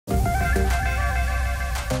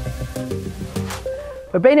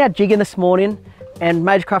We've been out jigging this morning and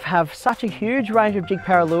Majorcraft have such a huge range of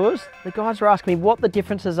Jigpara lures. The guys were asking me what the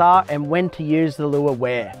differences are and when to use the lure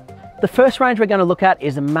where. The first range we're going to look at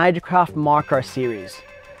is the Majorcraft Micro series.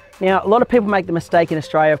 Now, a lot of people make the mistake in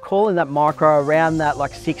Australia of calling that micro around that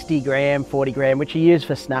like 60 gram, 40 gram, which you use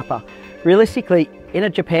for snapper. Realistically,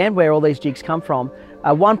 in Japan, where all these jigs come from,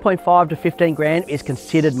 1.5 to 15 gram is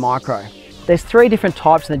considered micro. There's three different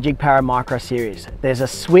types in the Jigpara Micro series. There's a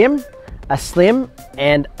swim, a slim,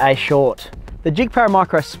 and a short. The Jigpara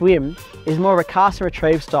Micro Swim is more of a cast and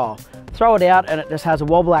retrieve style. Throw it out and it just has a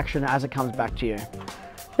wobble action as it comes back to you.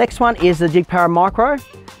 Next one is the Jigpara Micro.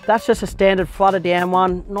 That's just a standard flutter down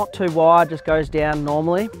one, not too wide, just goes down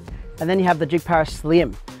normally. And then you have the Jigpara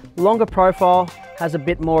Slim. Longer profile, has a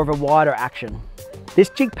bit more of a wider action. This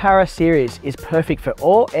Jigpara series is perfect for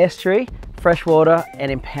all estuary, freshwater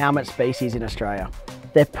and impoundment species in Australia.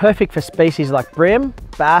 They're perfect for species like brim,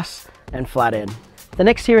 bass and flathead. The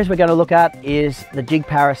next series we're going to look at is the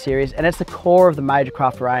Jigpara series, and it's the core of the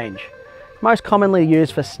Majorcraft range. Most commonly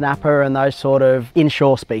used for snapper and those sort of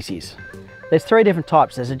inshore species. There's three different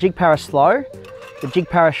types. There's the Jigpara Slow, the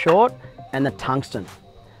Jigpara Short and the Tungsten.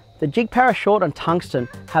 The Jigpara Short and Tungsten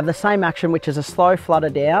have the same action, which is a slow flutter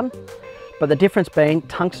down, but the difference being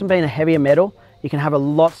tungsten being a heavier metal, you can have a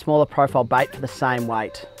lot smaller profile bait for the same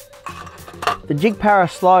weight. The Jigpara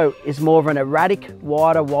Slow is more of an erratic,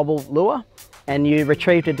 wider wobble lure, and you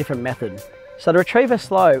retrieve a different method. So to retrieve a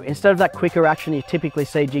slow, instead of that quicker action you typically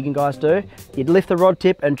see jigging guys do, you'd lift the rod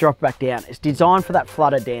tip and drop back down. It's designed for that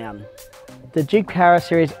flutter down. The Jigpara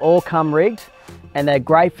series all come rigged, and they're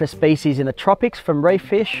great for species in the tropics from reef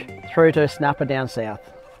fish through to a snapper down south.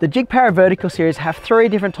 The Jigpara Vertical series have three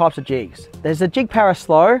different types of jigs. There's the Jigpara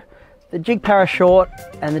Slow, the Jigpara Short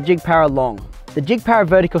and the Jigpara Long. The Jigpara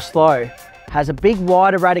Vertical Slow has a big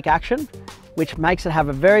wide erratic action which makes it have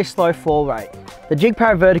a very slow fall rate. The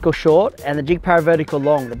Jigpara Vertical Short and the Jigpara Vertical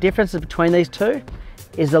Long, the differences between these two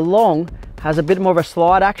is the long has a bit more of a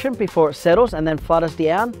slide action before it settles and then flutters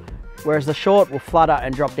down, whereas the short will flutter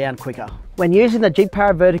and drop down quicker. When using the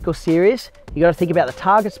Jigpara Vertical series, you got to think about the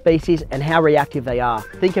target species and how reactive they are.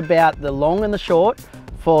 Think about the long and the short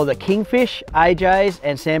for the kingfish, AJs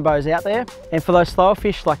and sandbows out there. And for those slower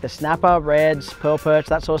fish like the snapper, reds, pearl perch,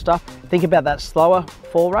 that sort of stuff, think about that slower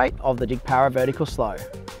fall rate of the Jigpara Vertical Slow.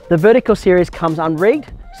 The Vertical series comes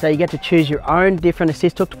unrigged, so you get to choose your own different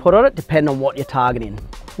assist hook to put on it depending on what you're targeting.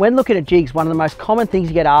 When looking at jigs, one of the most common things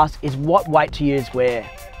you get asked is what weight to use where.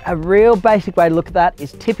 A real basic way to look at that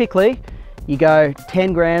is typically you go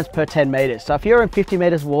 10 grams per 10 meters. So if you're in 50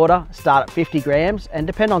 meters water, start at 50 grams, and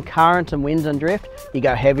depending on current and winds and drift, you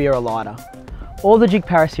go heavier or lighter. All the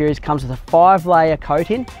Jigpara series comes with a 5-layer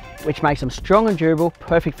coating, which makes them strong and durable,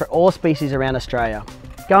 perfect for all species around Australia.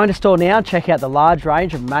 Go into store now and check out the large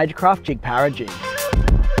range of Majorcraft Jigpara jigs.